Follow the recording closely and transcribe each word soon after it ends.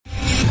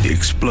the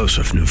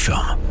explosive new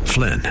film,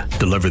 Flynn,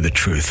 Deliver the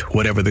Truth,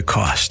 Whatever the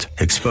Cost,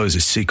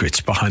 exposes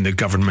secrets behind the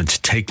government's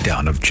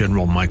takedown of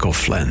General Michael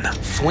Flynn.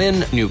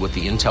 Flynn knew what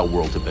the intel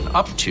world had been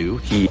up to.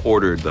 He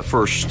ordered the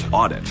first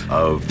audit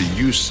of the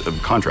use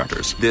of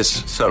contractors.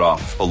 This set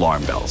off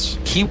alarm bells.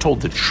 He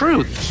told the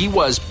truth. He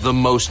was the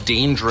most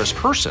dangerous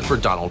person for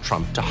Donald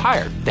Trump to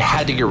hire. They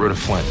had to get rid of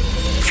Flynn.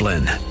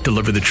 Flynn,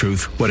 Deliver the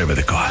Truth, Whatever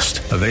the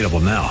Cost. Available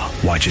now.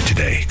 Watch it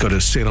today. Go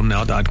to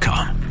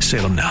salemnow.com.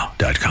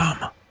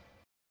 salemnow.com.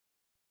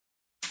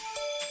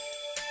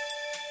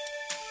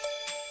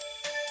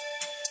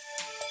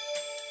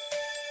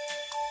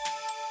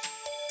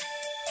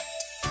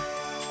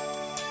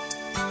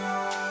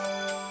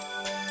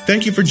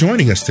 Thank you for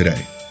joining us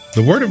today.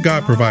 The Word of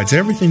God provides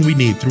everything we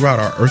need throughout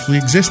our earthly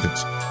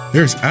existence.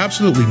 There is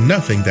absolutely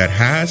nothing that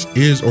has,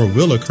 is, or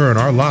will occur in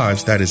our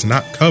lives that is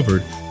not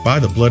covered by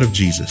the blood of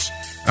Jesus.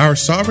 Our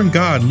sovereign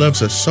God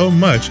loves us so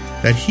much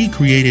that He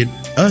created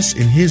us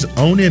in His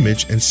own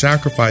image and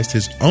sacrificed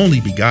His only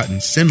begotten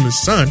sinless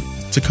Son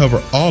to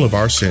cover all of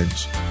our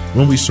sins.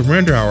 When we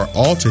surrender our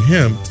all to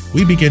Him,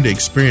 we begin to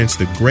experience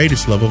the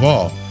greatest love of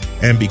all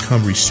and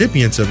become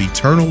recipients of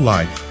eternal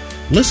life.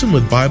 Listen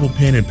with Bible,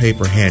 pen, and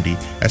paper handy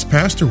as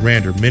Pastor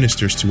Rander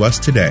ministers to us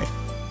today.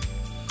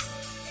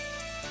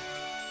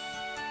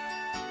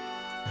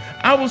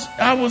 I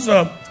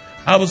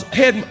was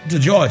heading to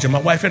Georgia, my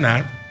wife and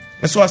I,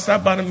 and so I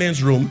stopped by the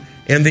men's room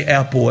in the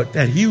airport,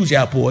 that huge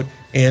airport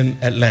in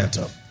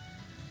Atlanta.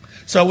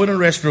 So I went in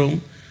the restroom.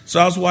 So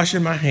I was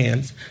washing my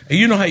hands. And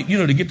you know how,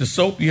 to get the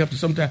soap, you have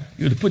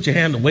to put your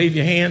hand and wave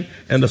your hand,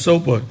 and the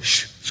soap will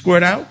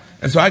squirt out.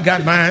 And so I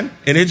got mine,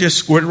 and it just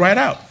squirted right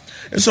out.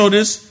 And so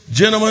this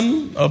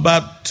gentleman,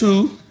 about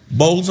 2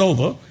 bowls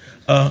over,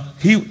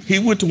 he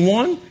went to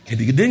one, and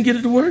he didn't get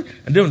it to work,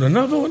 and then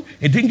another one,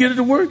 and didn't get it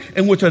to work,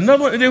 and went to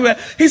another one, and then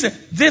he said,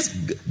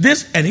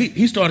 this, and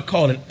he started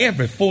calling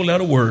every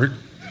 4-letter word.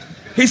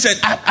 He said,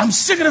 I'm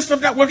sick of this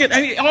stuff not working.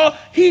 And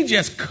he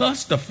just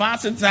cussed the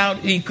faucets out.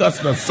 He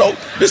cussed the soap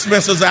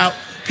dispensers out.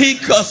 He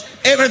cussed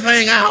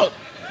everything out.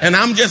 And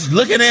I'm just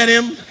looking at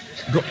him,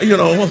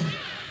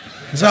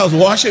 as I was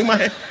washing my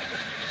hands.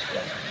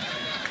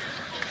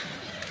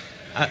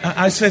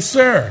 I said,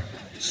 sir.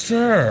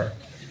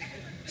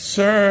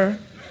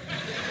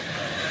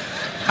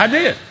 I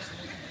did.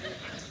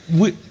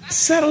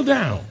 Settle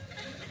down.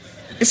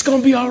 It's going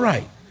to be all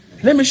right.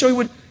 Let me show you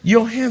what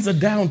your hands are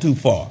down too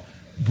far.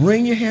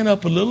 Bring your hand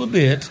up a little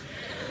bit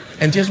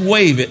and just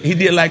wave it. He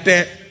did like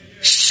that.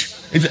 Shh.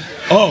 He said,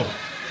 oh.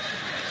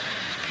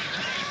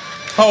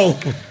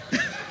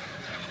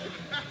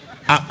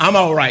 I'm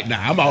all right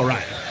now. I'm all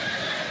right.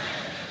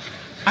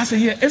 I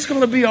said, yeah, it's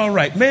going to be all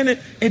right. Man,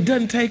 it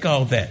doesn't take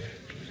all that.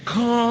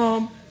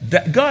 Calm.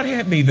 God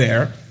had me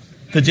there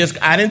to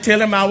I didn't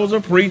tell him I was a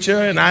preacher,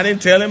 and I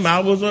didn't tell him I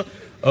was a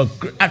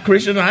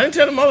Christian. I didn't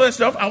tell him all that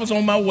stuff. I was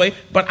on my way.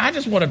 But I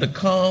just wanted to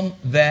calm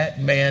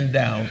that man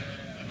down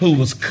who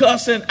was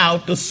cussing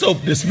out the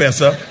soap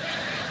dispenser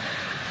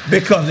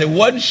because it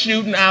wasn't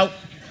shooting out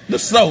the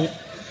soap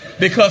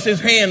because his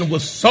hand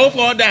was so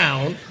far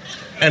down,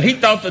 and he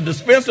thought the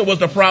dispenser was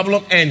the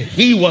problem, and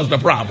he was the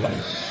problem.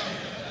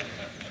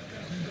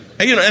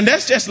 And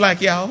that's just like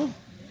y'all.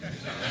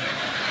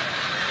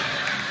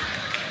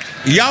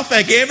 Y'all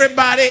think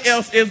everybody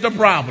else is the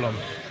problem.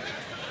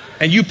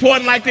 And you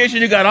pointing like this,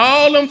 and you got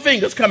all them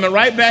fingers coming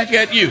right back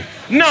at you.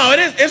 No,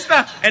 it's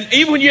not. And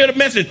even when you hear the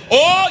message,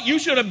 you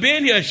should have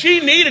been here.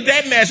 She needed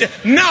that message.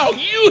 No,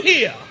 you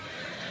here.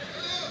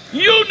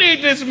 You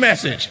need this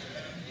message.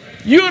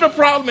 You're the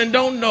problem and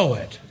don't know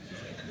it.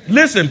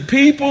 Listen,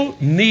 people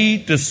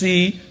need to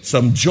see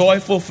some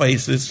joyful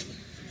faces.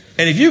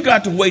 And if you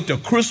got to wait till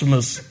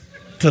Christmas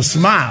to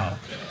smile,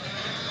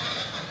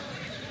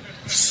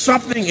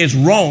 something is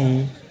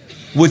wrong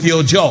with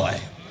your joy.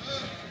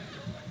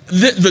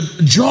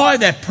 The joy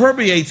that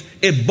permeates,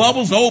 it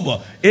bubbles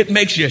over. It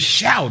makes you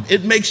shout.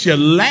 It makes you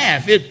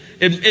laugh. You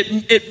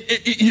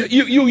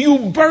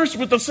burst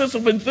with a sense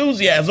of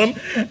enthusiasm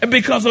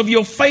because of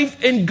your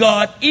faith in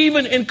God.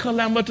 Even in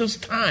calamitous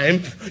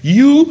time,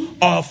 you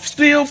are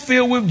still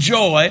filled with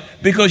joy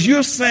because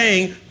you're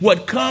saying,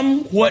 what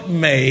come, what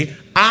may,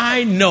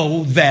 I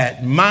know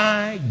that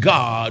my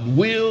God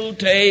will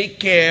take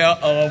care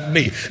of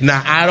me.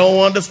 Now, I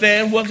don't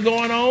understand what's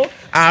going on.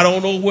 I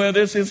don't know where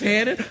this is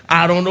headed.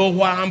 I don't know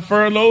why I'm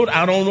furloughed.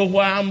 I don't know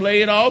why I'm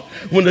laid off.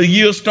 When the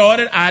year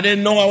started, I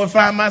didn't know I would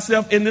find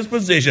myself in this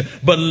position.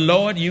 But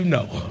Lord, you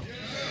know,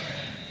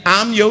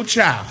 I'm your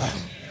child.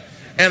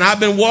 And I've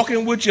been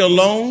walking with you a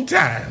long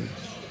time.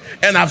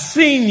 And I've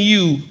seen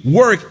you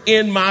work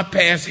in my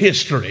past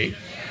history.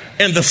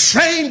 And the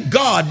same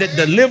God that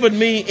delivered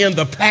me in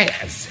the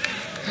past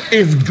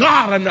is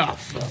God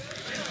enough.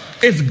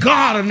 It's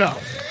God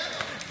enough.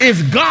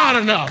 It's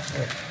God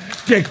enough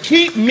to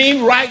keep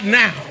me right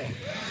now.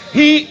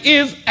 He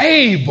is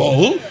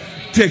able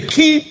to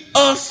keep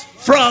us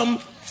from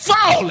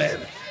falling.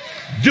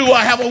 Do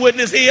I have a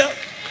witness here?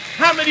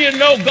 How many of you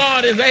know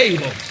God is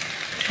able?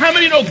 How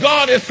many know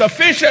God is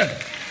sufficient?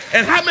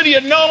 And how many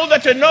of you know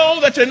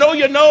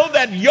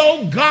that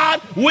your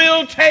God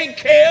will take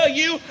care of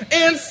you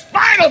in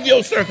spite of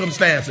your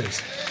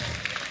circumstances?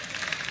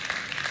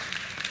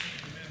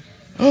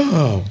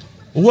 Oh,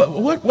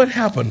 what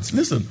happens?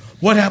 Listen,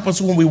 what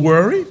happens when we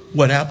worry?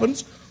 What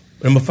happens?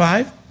 Number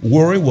 5,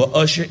 worry will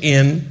usher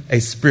in a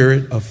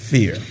spirit of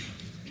fear.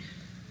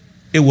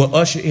 It will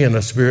usher in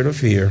a spirit of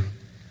fear.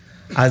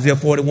 Isaiah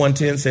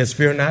 41:10 says,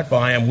 fear not, for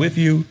I am with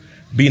you.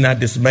 Be not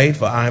dismayed,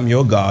 for I am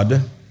your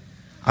God.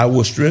 I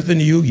will strengthen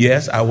you.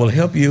 Yes, I will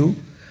help you.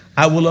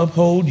 I will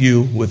uphold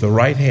you with the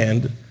right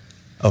hand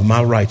of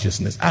my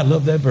righteousness. I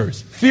love that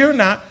verse. Fear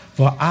not,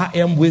 for I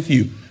am with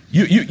you.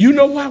 You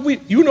know why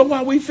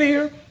we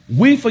fear?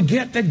 We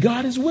forget that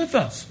God is with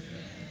us.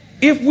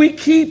 If we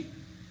keep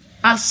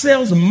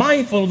ourselves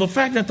mindful of the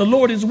fact that the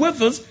Lord is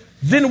with us,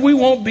 then we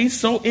won't be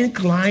so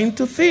inclined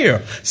to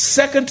fear.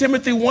 2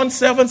 Timothy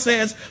 1:7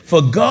 says,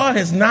 for God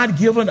has not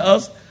given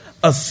us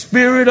a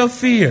spirit of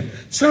fear.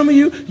 Some of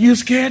you're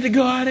scared to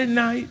go out at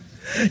night.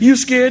 You're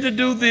scared to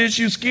do this.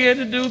 You're scared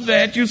to do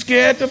that. You're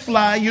scared to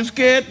fly. You're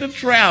scared to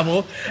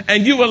travel.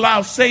 And you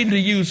allow Satan to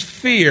use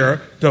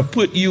fear to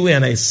put you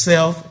in a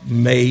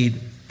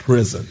self-made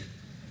prison.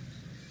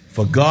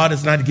 For God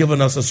has not given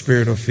us a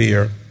spirit of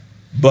fear,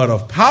 but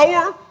of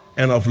power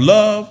and of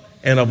love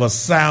and of a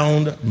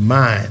sound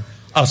mind.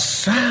 A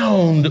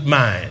sound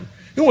mind.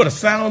 You know what a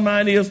sound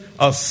mind is?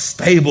 A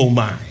stable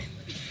mind.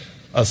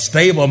 A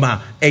stable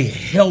mind, a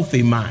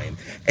healthy mind,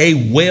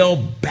 a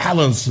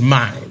well-balanced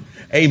mind,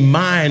 a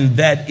mind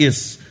that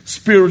is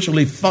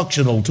spiritually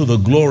functional to the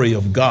glory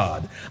of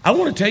God. I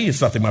want to tell you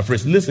something, my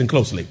friends. Listen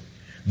closely.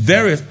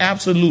 There is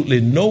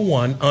absolutely no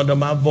one under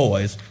my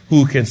voice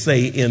who can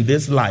say in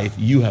this life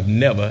you have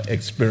never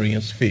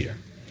experienced fear.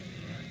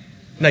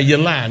 Now, you're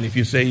lying if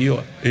you say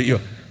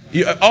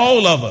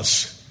all of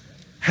us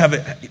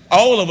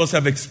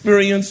have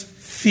experienced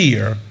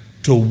fear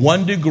to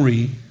one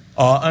degree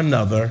or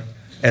another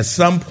at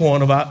some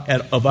point of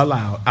our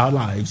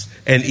lives,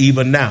 and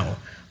even now.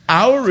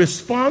 Our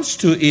response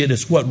to it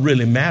is what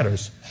really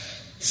matters.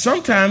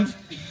 Sometimes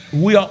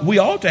we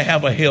ought to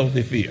have a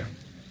healthy fear.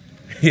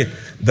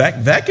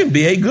 That can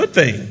be a good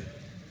thing.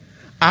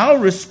 Our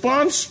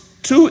response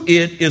to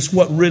it is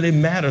what really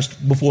matters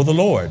before the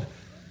Lord.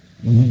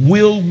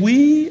 Will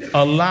we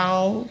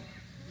allow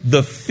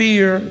the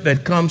fear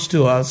that comes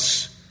to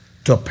us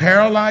to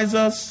paralyze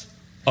us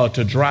or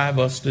to drive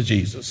us to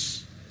Jesus?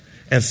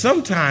 And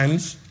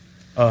sometimes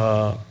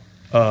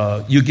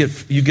you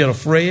get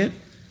afraid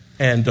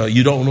and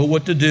you don't know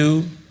what to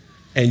do,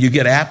 and you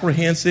get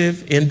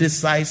apprehensive,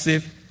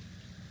 indecisive.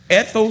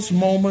 At those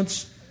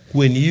moments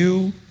when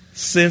you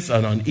sense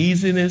an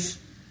uneasiness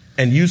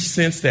and you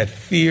sense that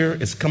fear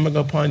is coming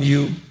upon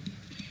you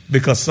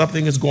because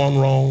something is going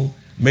wrong,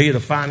 maybe the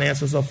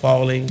finances are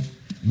falling,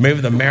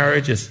 maybe the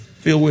marriage is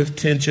filled with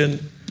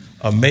tension,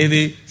 or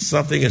maybe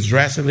something is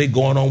drastically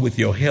going on with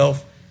your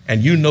health,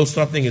 and you know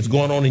something is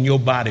going on in your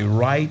body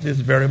right this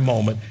very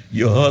moment.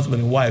 Your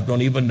husband and wife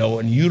don't even know,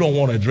 and you don't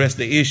want to address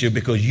the issue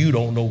because you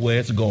don't know where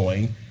it's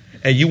going,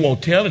 and you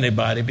won't tell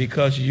anybody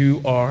because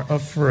you are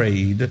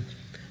afraid.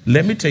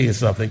 Let me tell you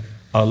something.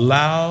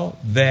 Allow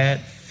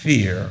that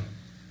fear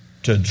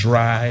to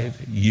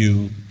drive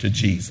you to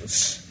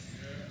Jesus.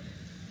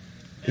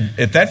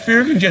 If that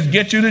fear can just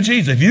get you to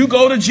Jesus, if you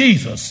go to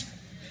Jesus,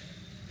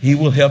 he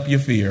will help your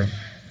fear.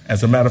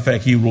 As a matter of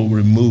fact, he will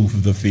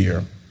remove the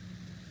fear.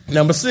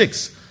 Number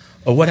 6,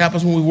 what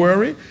happens when we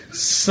worry?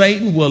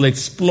 Satan will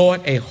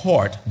exploit a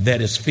heart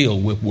that is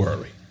filled with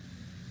worry.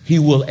 He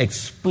will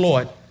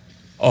exploit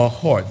a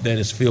heart that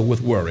is filled with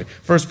worry.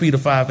 1 Peter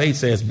 5:8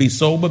 says, be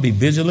sober, be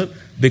vigilant,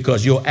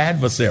 because your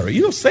adversary,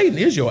 Satan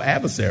is your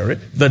adversary.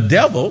 The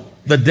devil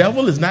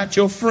is not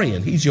your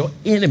friend. He's your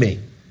enemy.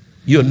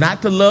 You're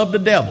not to love the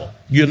devil.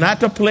 You're not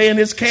to play in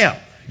his camp.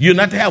 You're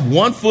not to have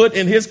one foot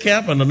in his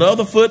camp and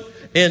another foot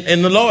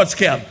in the Lord's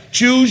camp.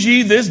 Choose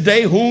ye this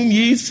day whom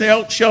ye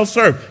shall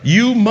serve.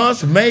 You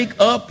must make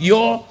up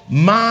your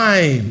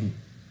mind.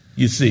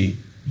 You see,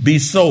 be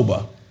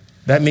sober.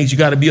 That means you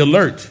got to be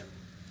alert.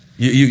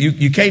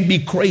 You can't be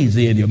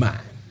crazy in your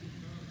mind.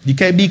 You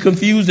can't be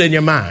confused in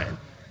your mind.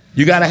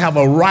 You got to have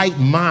a right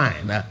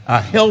mind,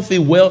 a healthy,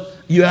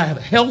 you have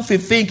healthy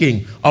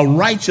thinking, a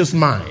righteous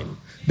mind,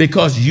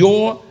 because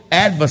your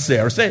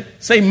adversary,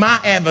 say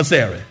my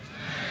adversary.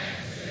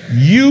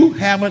 You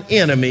have an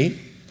enemy,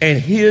 and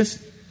he is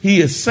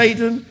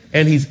Satan,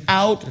 and he's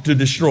out to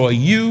destroy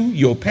you,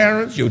 your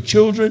parents, your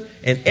children,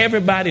 and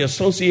everybody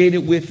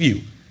associated with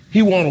you.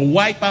 He want to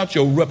wipe out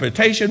your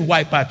reputation,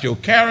 wipe out your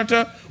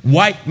character.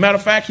 Matter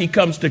of fact, he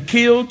comes to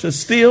kill, to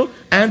steal,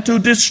 and to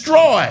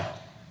destroy.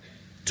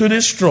 To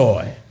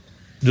destroy.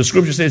 The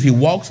scripture says he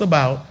walks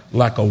about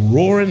like a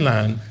roaring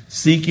lion,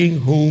 seeking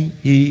whom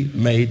he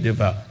may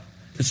devour.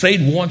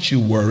 Satan wants you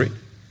worried,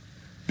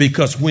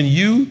 because when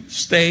you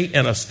stay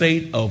in a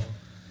state of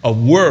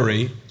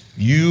worry,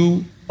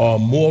 you are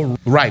more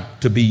ripe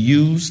to be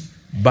used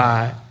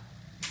by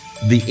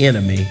the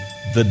enemy,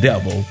 the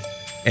devil,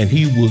 and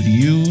he will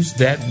use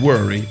that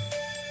worry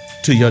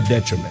to your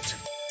detriment.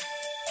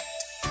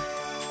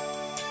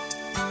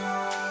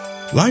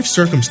 Life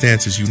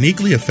circumstances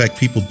uniquely affect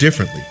people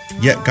differently,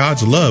 yet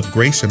God's love,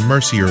 grace, and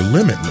mercy are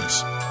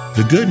limitless.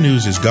 The good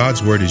news is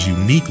God's word is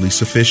uniquely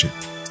sufficient.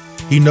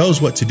 He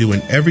knows what to do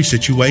in every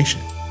situation.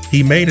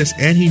 He made us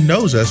and He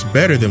knows us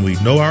better than we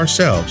know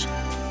ourselves.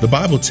 The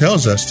Bible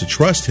tells us to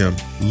trust Him,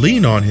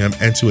 lean on Him,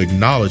 and to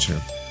acknowledge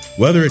Him.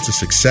 Whether it's a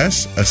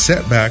success, a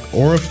setback,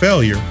 or a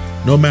failure,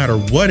 no matter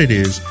what it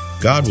is,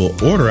 God will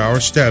order our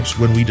steps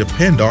when we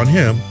depend on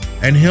Him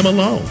and Him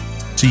alone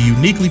to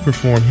uniquely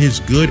perform His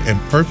good and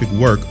perfect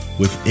work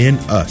within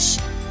us.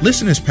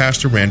 Listen as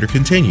Pastor Rander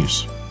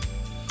continues.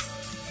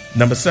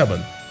 Number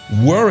 7,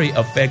 worry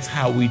affects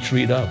how we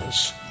treat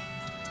others.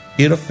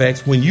 It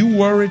affects, when you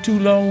worry too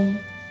long,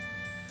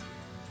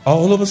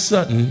 all of a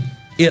sudden,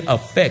 it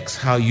affects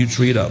how you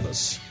treat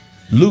others.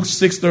 Luke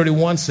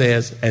 6:31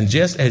 says, and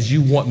just as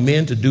you want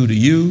men to do to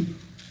you,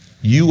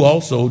 you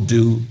also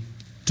do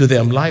to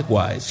them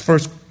likewise. 1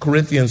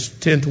 Corinthians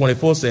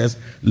 10:24 says,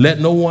 let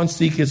no one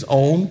seek his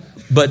own,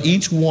 but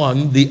each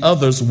one the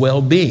other's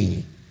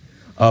well-being.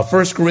 1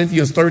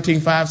 Corinthians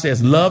 13:5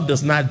 says, love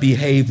does not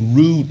behave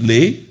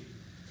rudely,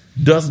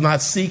 does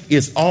not seek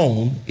its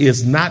own,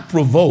 is not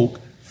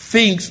provoked,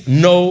 thinks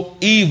no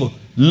evil.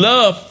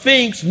 Love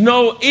thinks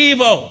no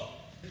evil.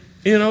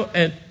 You know,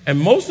 and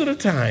most of the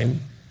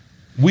time,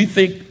 we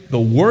think the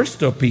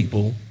worst of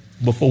people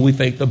before we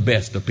think the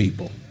best of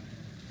people.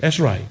 That's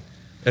right.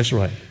 That's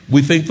right.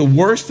 We think the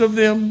worst of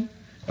them,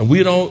 and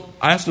we don't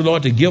ask the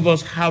Lord to give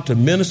us how to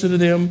minister to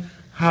them,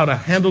 how to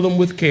handle them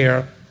with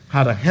care,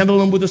 how to handle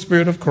them with the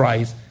Spirit of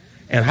Christ,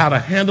 and how to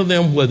handle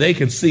them where they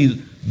can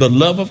see the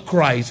love of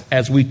Christ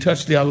as we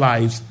touch their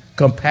lives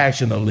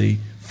compassionately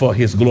for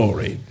His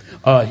glory.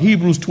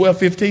 Hebrews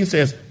 12:15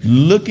 says,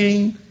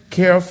 looking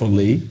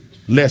carefully,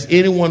 lest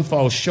anyone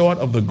fall short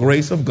of the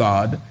grace of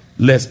God,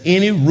 lest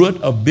any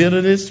root of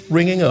bitterness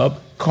springing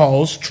up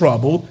cause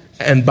trouble,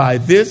 and by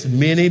this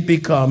many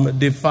become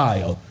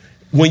defiled.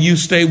 When you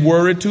stay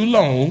worried too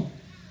long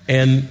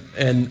and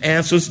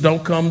answers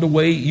don't come the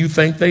way you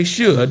think they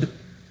should,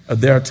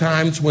 there are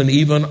times when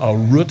even a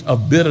root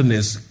of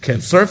bitterness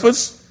can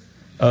surface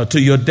to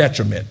your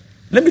detriment.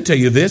 Let me tell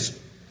you this.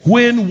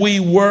 When we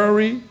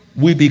worry,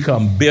 we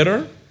become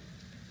bitter.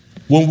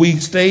 When we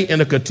stay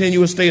in a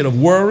continuous state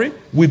of worry,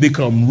 we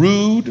become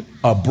rude,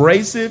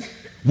 abrasive.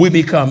 We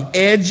become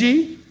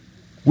edgy.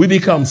 We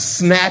become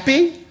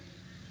snappy,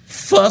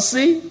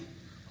 fussy,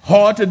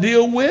 hard to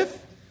deal with,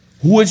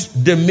 which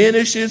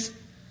diminishes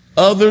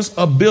others'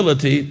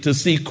 ability to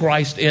see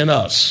Christ in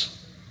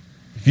us.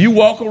 If you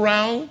walk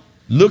around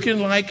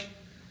looking like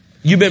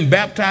you've been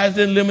baptized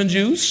in lemon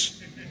juice,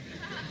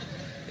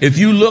 if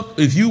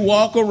you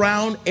walk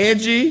around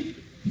edgy,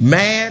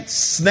 mad,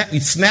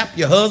 snap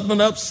your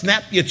husband up,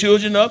 snap your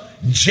children up,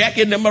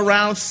 jacking them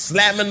around,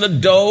 slamming the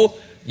door,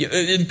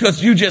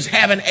 because you're just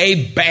having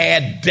a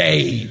bad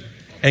day.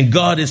 And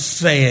God is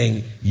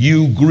saying,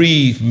 you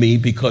grieve me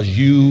because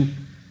you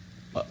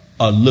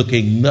are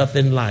looking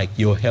nothing like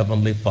your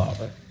heavenly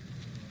Father.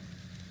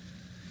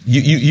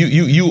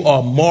 You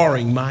are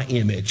marring my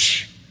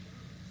image.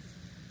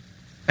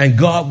 And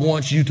God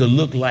wants you to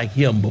look like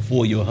Him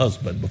before your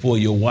husband, before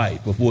your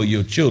wife, before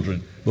your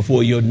children,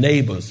 before your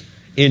neighbors,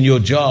 in your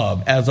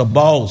job, as a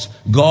boss.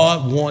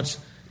 God wants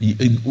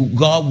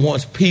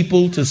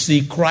people to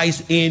see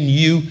Christ in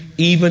you,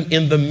 even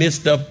in the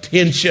midst of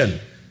tension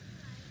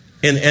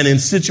and in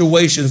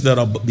situations that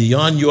are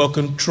beyond your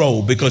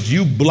control, because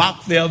you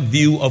block their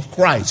view of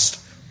Christ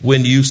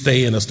when you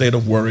stay in a state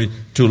of worry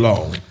too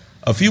long.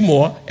 A few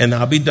more and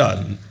I'll be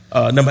done.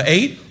 Number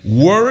 8,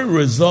 worry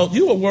result.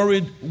 You know what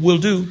worry will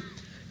do?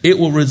 It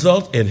will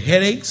result in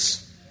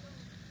headaches,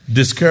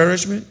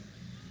 discouragement.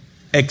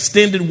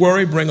 Extended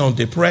worry bring on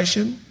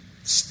depression,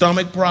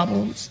 stomach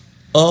problems,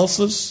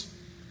 ulcers.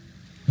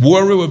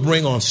 Worry will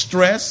bring on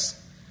stress,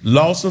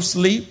 loss of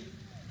sleep,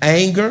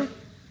 anger,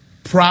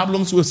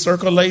 problems with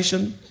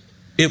circulation.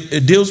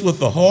 It deals with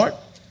the heart.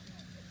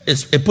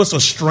 It puts a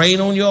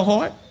strain on your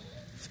heart.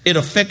 It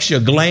affects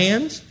your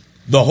glands,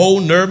 the whole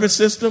nervous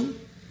system,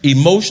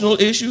 emotional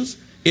issues.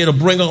 It'll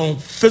bring on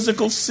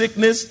physical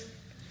sickness,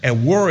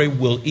 and worry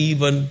will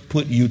even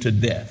put you to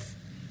death.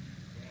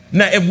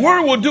 Now, if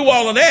worry will do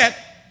all of that,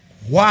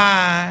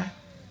 why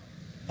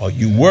are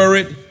you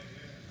worried?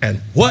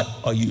 And what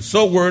are you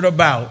so worried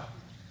about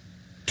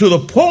to the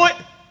point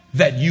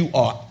that you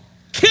are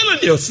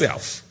killing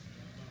yourself?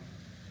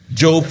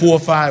 Job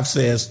 4:5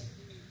 says,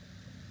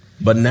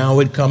 but now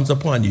it comes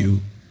upon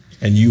you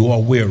and you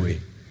are weary.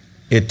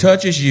 It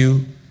touches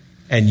you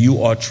and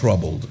you are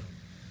troubled.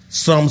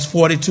 Psalms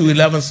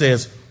 42:11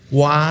 says,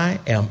 why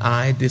am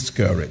I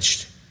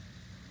discouraged?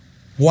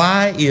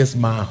 Why is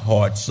my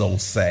heart so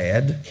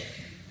sad?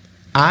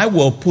 I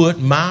will put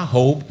my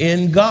hope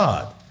in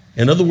God.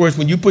 In other words,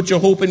 when you put your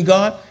hope in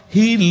God,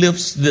 He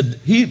lifts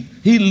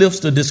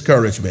the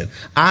discouragement.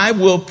 I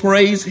will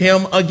praise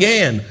Him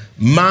again,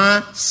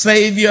 my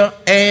Savior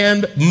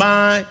and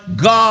my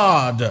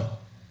God.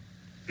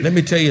 Let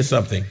me tell you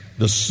something.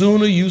 The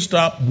sooner you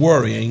stop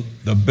worrying,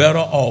 the better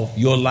off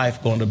your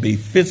life going to be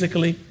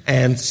physically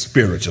and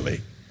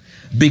spiritually.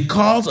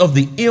 Because of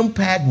the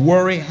impact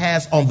worry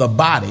has on the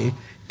body,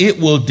 it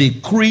will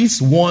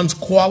decrease one's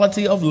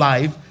quality of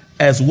life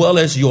as well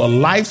as your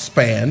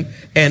lifespan,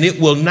 and it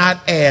will not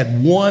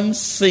add one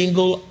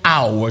single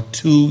hour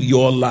to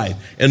your life.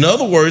 In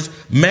other words,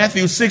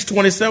 Matthew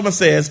 6:27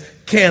 says,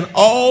 can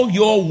all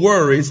your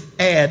worries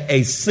add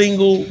a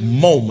single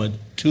moment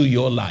to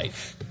your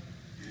life?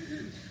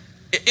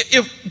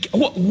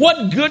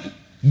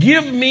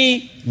 Give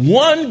me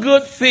one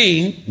good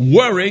thing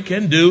worry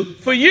can do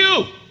for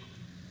you.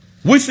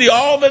 We see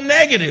all the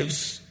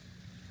negatives,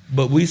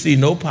 but we see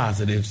no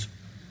positives.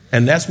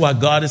 And that's why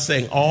God is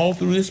saying all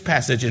through this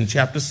passage in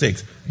chapter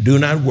 6, do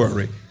not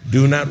worry,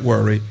 do not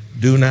worry,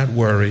 do not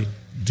worry,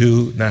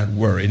 do not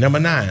worry. Number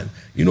 9,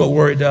 you know what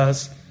worry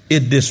does?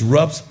 It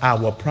disrupts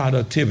our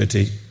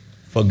productivity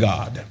for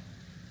God.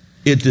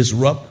 It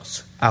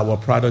disrupts our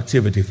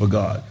productivity for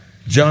God.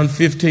 John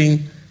chapter 15,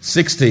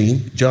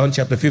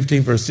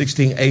 verse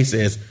 16a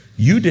says,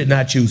 you did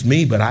not choose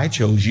me, but I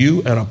chose you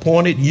and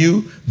appointed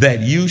you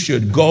that you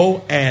should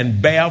go and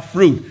bear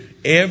fruit.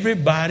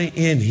 Everybody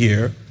in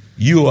here,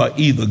 you are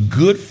either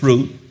good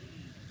fruit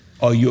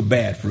or you're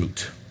bad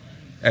fruit.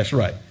 That's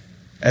right.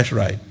 That's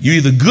right. You're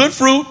either good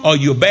fruit or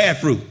you're bad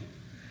fruit.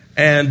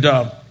 And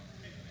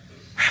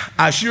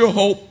I sure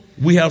hope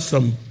we have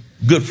some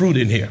good fruit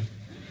in here.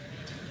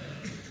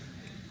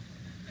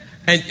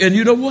 And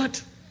you know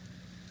what?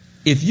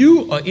 If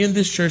you are in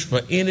this church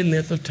for any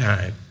length of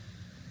time,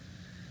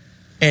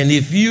 and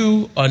if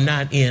you are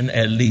not in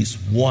at least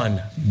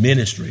one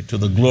ministry to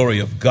the glory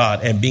of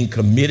God and being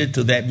committed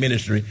to that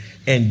ministry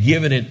and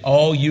giving it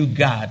all you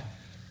got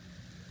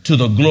to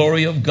the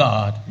glory of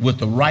God with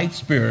the right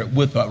spirit,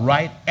 with the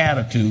right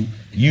attitude,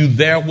 you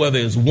there whether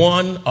it's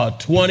 1 or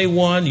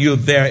 21, you're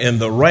there in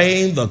the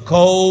rain, the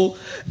cold,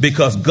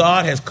 because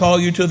God has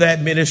called you to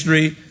that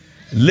ministry.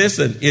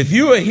 Listen, if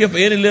you are here for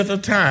any length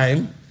of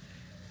time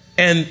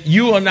and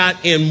you are not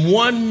in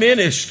one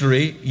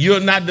ministry,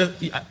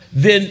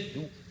 then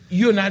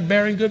you're not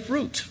bearing good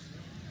fruit.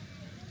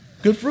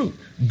 Good fruit.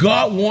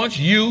 God wants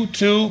you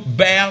to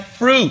bear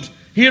fruit.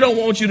 He don't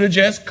want you to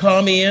just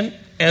come in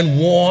and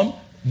warm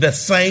the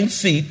same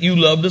seat you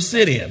love to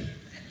sit in.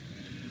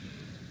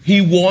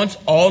 He wants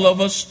all of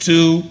us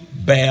to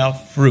bear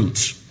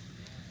fruit.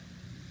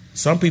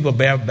 Some people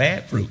bear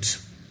bad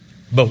fruits.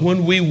 But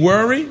when we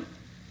worry,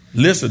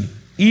 listen,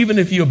 even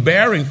if you're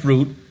bearing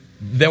fruit,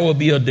 there will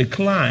be a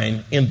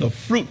decline in the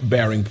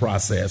fruit-bearing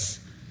process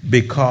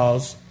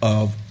because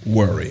of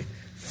worry.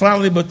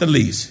 Finally, but the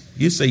least,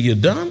 you say, you're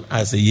done?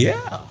 I say,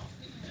 yeah.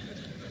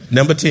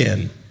 Number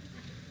 10,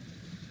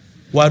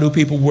 why do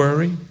people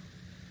worry?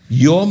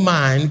 Your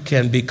mind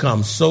can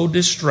become so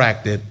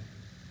distracted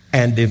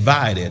and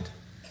divided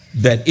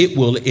that it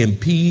will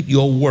impede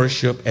your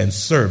worship and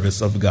service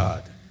of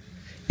God.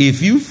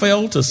 If you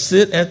fail to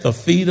sit at the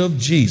feet of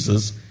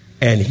Jesus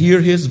and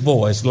hear his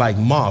voice like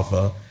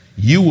Martha,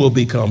 you will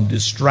become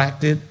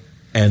distracted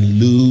and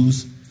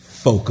lose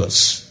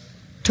focus.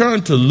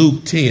 Turn to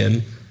Luke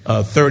 10,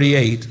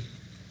 38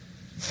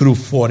 through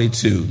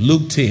 42.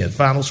 Luke 10,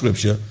 final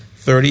scripture,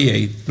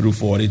 38 through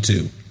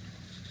 42.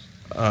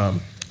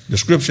 The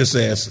scripture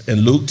says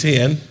in Luke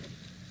 10,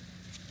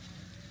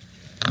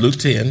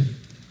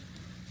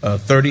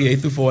 38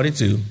 through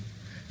 42,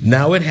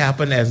 now it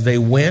happened as they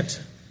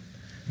went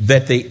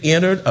that they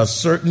entered a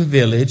certain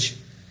village,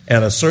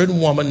 and a certain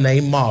woman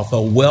named Martha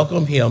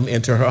welcomed him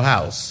into her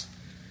house.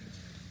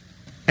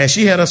 And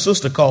she had a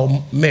sister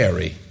called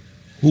Mary,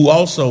 who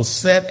also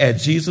sat at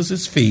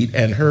Jesus' feet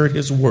and heard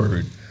his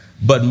word.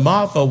 But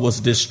Martha was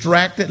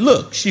distracted.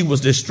 Look, she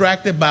was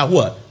distracted by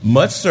what?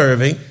 Much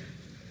serving.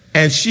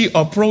 And she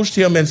approached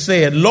him and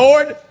said,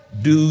 Lord,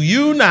 do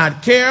you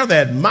not care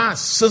that my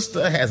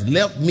sister has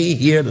left me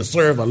here to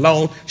serve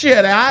alone? She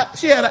had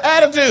an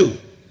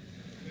attitude.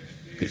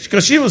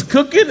 Because she was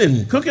cooking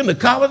the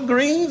collard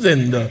greens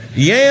and the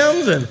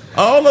yams and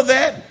all of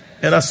that.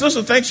 And her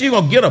sister thinks she's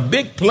going to get a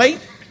big plate.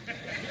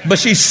 But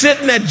she's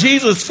sitting at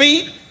Jesus'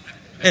 feet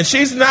and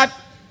she's not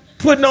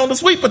putting on the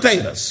sweet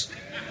potatoes.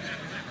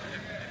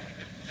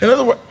 In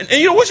other words, and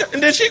you know what?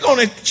 And then she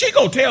gonna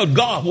tell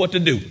God what to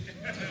do.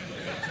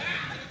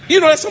 You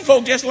know, there's some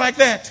folk just like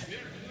that.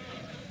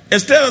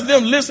 Instead of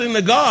them listening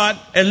to God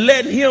and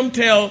letting him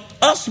tell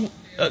us,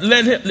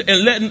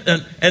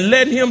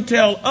 let him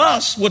tell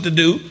us what to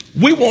do,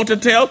 we want to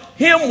tell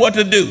him what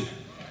to do.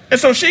 And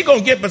so she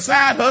gonna get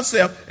beside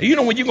herself. And you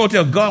know, when you're gonna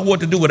tell God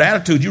what to do with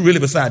attitude, you're really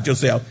beside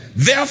yourself.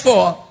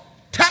 Therefore,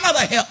 tell her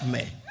to help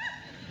me.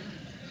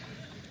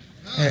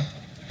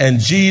 And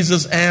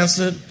Jesus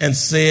answered and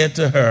said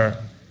to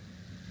her,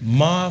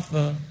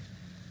 Martha,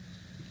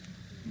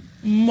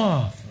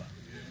 Martha.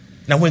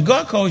 Now, when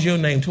God calls your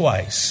name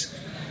twice,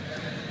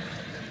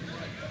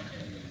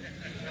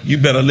 you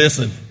better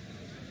listen.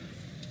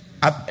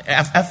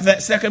 After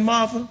that second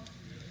Martha,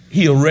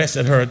 he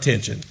arrested her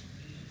attention.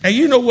 And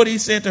you know what he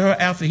said to her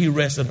after he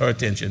arrested her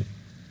attention?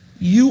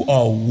 You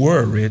are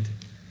worried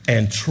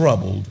and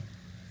troubled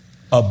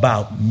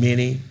about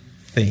many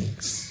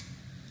things.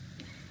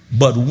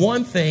 But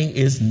one thing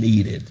is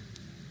needed.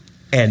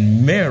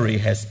 And Mary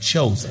has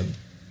chosen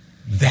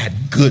that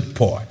good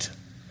part,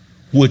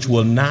 which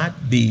will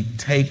not be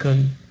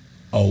taken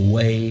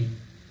away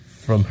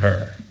from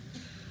her.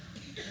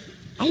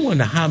 I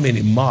wonder how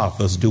many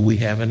Marthas do we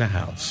have in the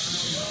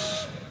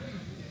house?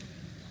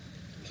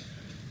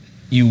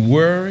 You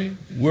worry.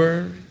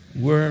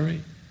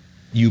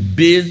 You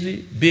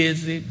busy.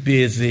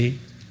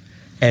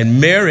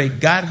 And Mary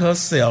got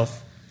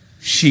herself,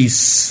 she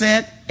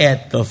sat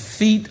at the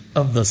feet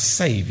of the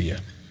Savior.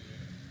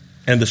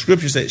 And the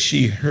scripture said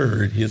she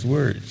heard his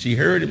word. She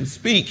heard him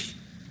speak.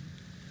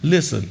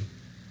 Listen,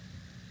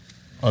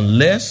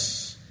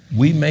 unless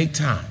we make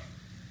time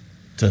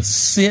to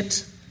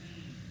sit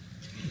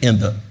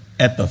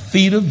at the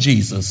feet of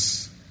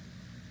Jesus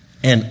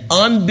and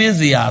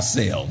unbusy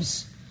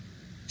ourselves,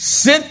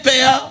 sit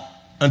there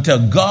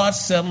until God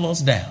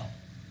settles us down.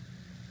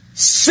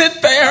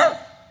 Sit there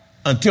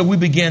until we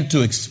begin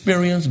to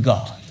experience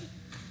God.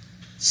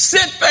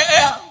 Sit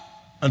there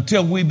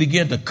until we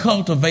begin to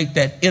cultivate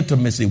that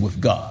intimacy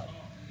with God.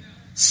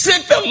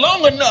 Sit there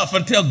long enough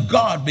until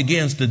God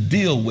begins to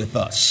deal with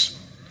us,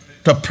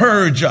 to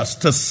purge us,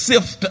 to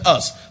sift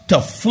us,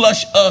 to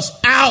flush us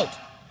out.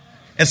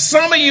 And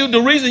some of you,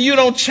 the reason you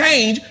don't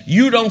change,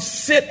 you don't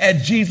sit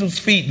at Jesus'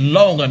 feet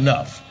long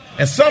enough.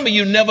 And some of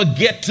you never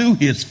get to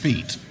his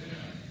feet.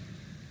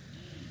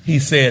 He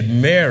said,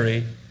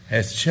 Mary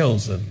has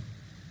chosen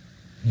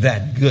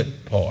that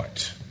good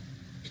part.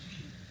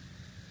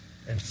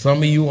 And some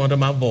of you under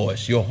my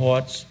voice, your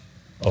hearts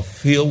are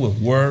filled with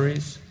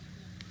worries.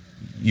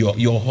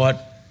 Your heart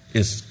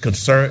is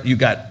concerned. You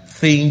got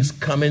things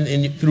coming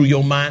in through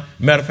your mind.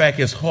 Matter of fact,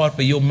 it's hard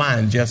for your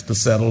mind just to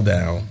settle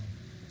down.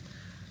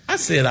 I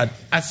said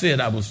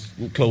I was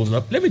closing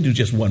up. Let me do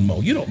just one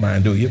more. You don't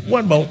mind, do you?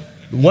 One more,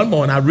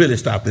 and I really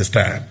stop this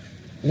time.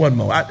 One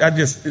more.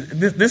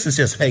 This is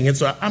just hanging,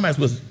 so I might as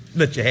well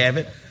let you have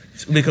it,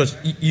 because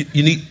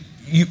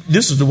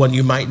this is the one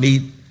you might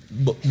need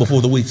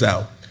before the week's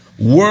out.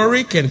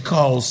 Worry can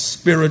cause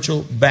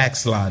spiritual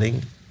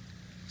backsliding,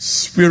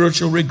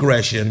 spiritual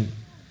regression,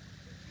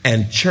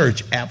 and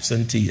church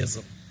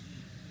absenteeism.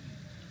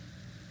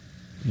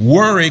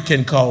 Worry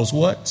can cause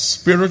what?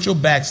 Spiritual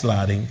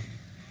backsliding,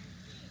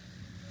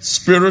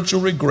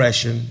 spiritual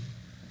regression,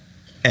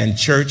 and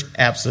church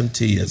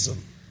absenteeism.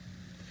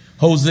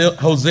 Hosea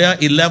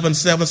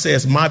 11:7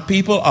 says, my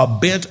people are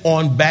bent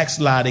on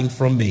backsliding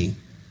from me.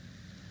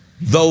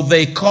 Though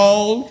they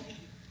call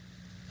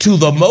to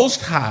the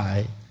Most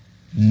High,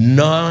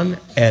 none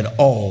at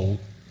all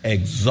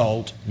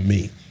exalt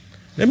me.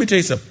 Let me tell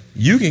you something.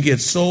 You can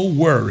get so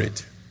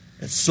worried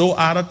and so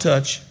out of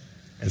touch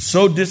and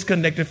so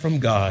disconnected from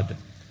God.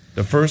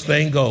 The first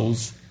thing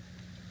goes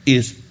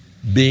is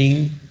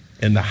being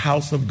in the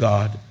house of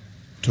God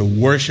to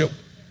worship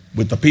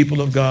with the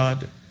people of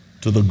God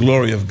to the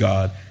glory of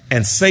God.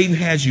 And Satan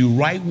has you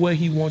right where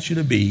he wants you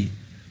to be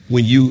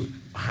when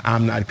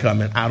I'm not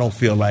coming. I don't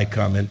feel like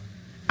coming.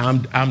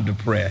 I'm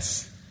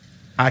depressed.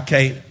 I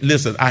can't.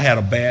 Listen, I had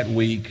a bad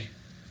week.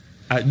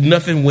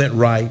 Nothing went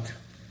right.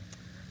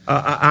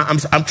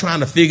 I'm trying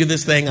to figure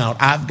this thing out.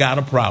 I've got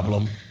a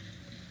problem.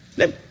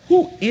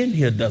 Who in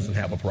here doesn't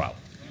have a problem?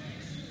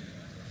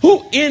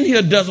 Who in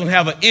here doesn't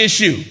have an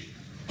issue?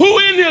 Who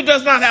in here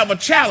does not have a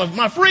challenge?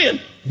 My friend,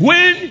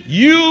 when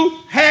you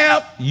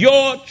have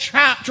your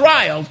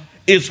trials,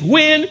 it's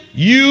when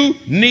you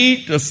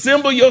need to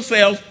assemble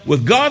yourselves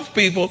with God's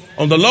people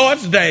on the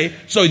Lord's day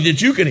so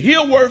that you can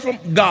hear word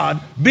from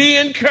God, be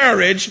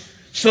encouraged,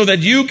 so that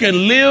you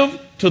can live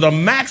to the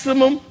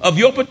maximum of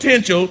your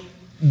potential,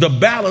 the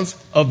balance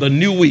of the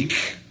new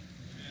week.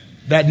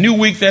 That new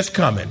week that's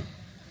coming.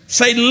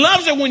 Satan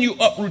loves it when you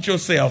uproot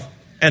yourself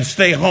and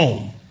stay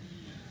home.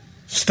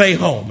 Stay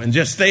home and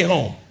just stay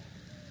home.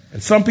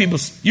 And some people,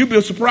 you'll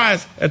be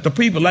surprised at the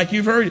people, like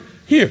you've heard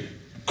here.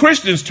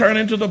 Christians turn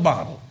into the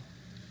bottle.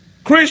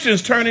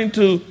 Christians turning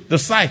to the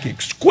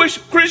psychics.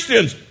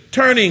 Christians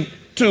turning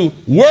to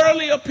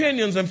worldly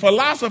opinions and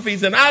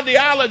philosophies and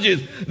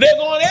ideologies. They're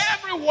going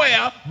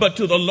everywhere but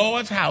to the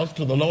Lord's house,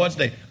 to the Lord's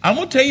day. I'm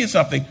going to tell you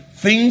something.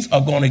 Things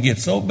are going to get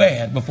so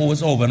bad before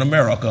it's over in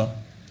America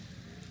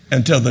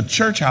until the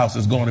church house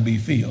is going to be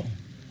filled.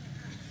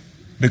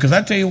 Because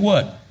I tell you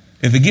what,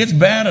 if it gets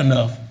bad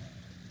enough,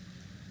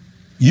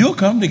 you'll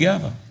come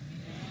together.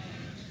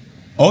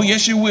 Oh,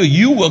 yes, you will.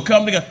 You will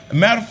come together.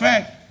 Matter of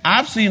fact,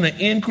 I've seen an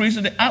increase.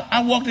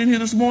 I walked in here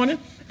this morning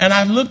and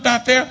I looked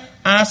out there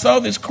and I saw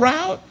this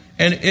crowd,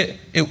 and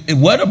it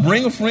wasn't a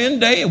Bring a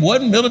Friend Day. It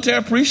wasn't Military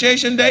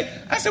Appreciation Day.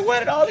 I said, where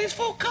did all these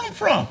folk come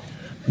from?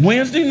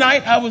 Wednesday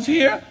night I was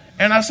here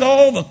and I saw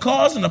all the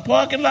cars in the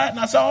parking lot and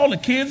I saw all the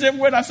kids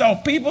everywhere and I saw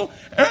people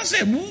and I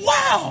said,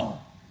 wow.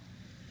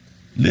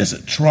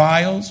 Listen,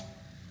 trials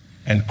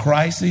and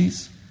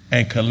crises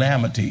and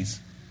calamities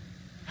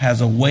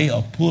has a way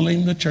of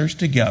pulling the church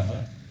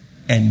together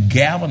and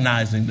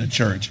galvanizing the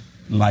church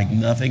like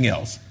nothing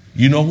else.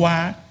 You know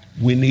why?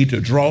 We need to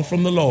draw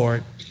from the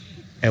Lord,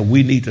 and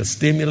we need to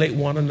stimulate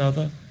one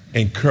another,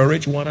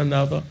 encourage one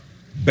another,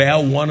 bear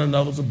one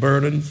another's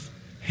burdens,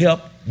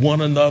 help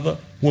one another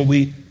when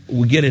we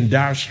get in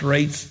dire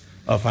straits.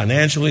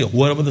 financially, or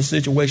whatever the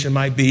situation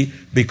might be,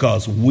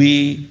 because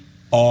we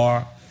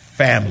are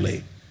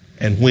family.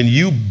 And when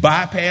you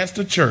bypass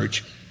the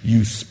church,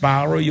 you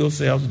spiral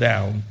yourselves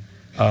down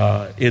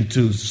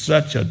into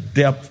such a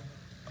depth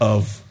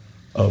of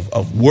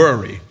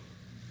worry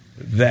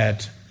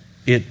that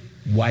it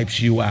wipes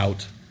you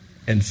out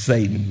and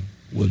Satan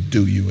will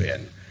do you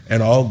in.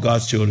 And all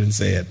God's children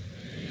said,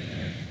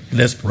 amen.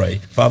 Let's pray.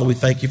 Father, we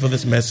thank you for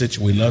this message.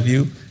 We love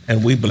you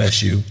and we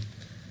bless you.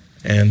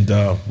 And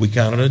we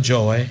count it a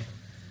joy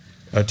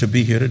to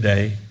be here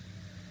today.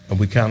 And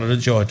we count it a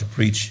joy to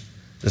preach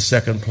the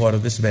second part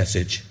of this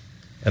message.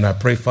 And I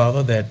pray,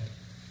 Father, that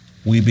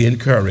we be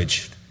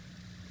encouraged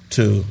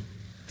to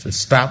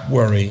stop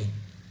worrying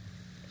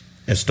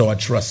and start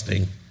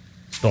trusting,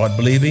 start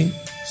believing,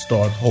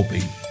 start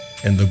hoping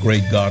in the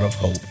great God of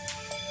hope.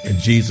 In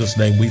Jesus'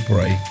 name we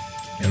pray.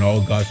 And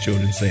all God's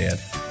children said.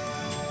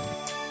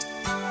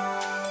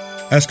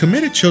 As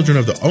committed children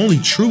of the only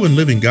true and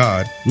living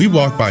God, we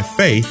walk by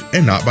faith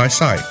and not by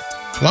sight.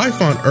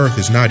 Life on earth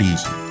is not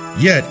easy.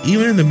 Yet,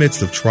 even in the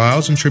midst of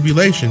trials and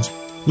tribulations,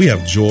 we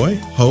have joy,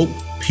 hope,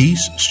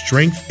 peace,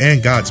 strength,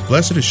 and God's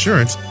blessed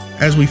assurance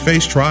as we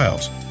face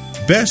trials.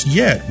 Best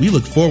yet, we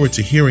look forward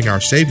to hearing our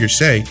Savior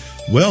say,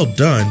 "Well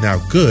done, thou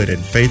good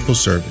and faithful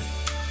servant,"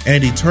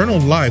 and eternal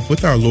life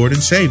with our Lord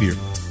and Savior.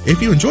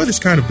 If you enjoy this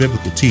kind of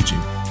biblical teaching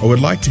or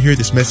would like to hear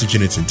this message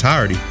in its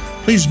entirety,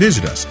 please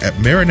visit us at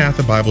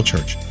Maranatha Bible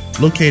Church,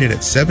 located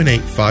at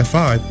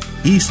 7855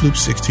 East Loop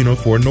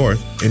 1604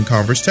 North in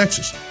Converse,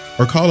 Texas,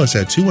 or call us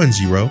at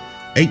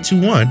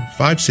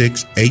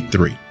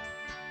 210-821-5683.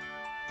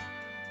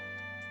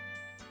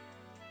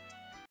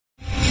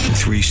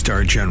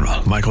 Three-star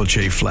General Michael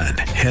J. Flynn,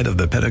 head of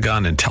the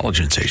Pentagon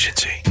Intelligence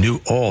Agency, knew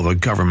all the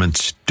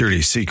government's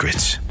dirty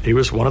secrets. He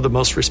was one of the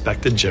most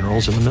respected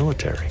generals in the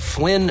military.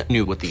 Flynn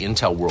knew what the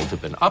intel world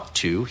had been up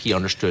to. He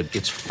understood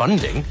its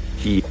funding.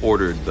 He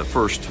ordered the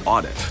first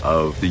audit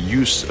of the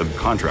use of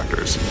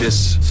contractors.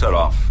 This set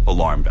off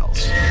alarm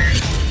bells.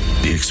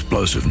 The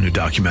explosive new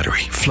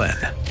documentary, Flynn,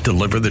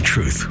 Deliver the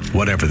Truth,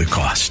 Whatever the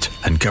Cost,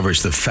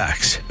 uncovers the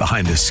facts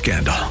behind this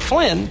scandal.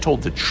 Flynn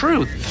told the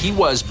truth. He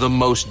was the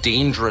most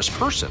dangerous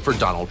person for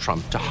Donald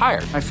Trump to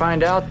hire. I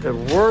find out the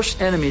worst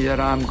enemy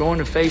that I'm going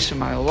to face in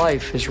my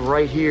life is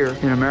right here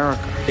in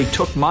America. They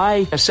took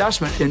my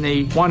assessment and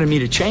they wanted me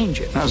to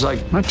change it. And I was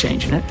like, I'm not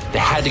changing it. They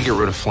had to get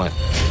rid of Flynn.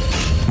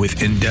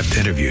 With in-depth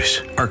interviews,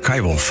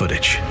 archival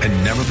footage,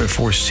 and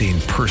never-before-seen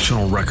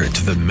personal records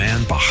of the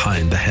man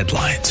behind the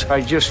headlines.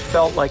 I just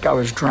felt like I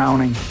was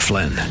drowning.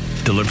 Flynn,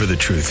 Deliver the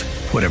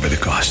Truth, Whatever the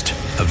Cost.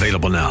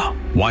 Available now.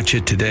 Watch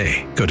it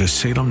today. Go to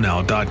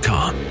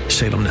salemnow.com.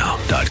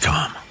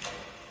 salemnow.com.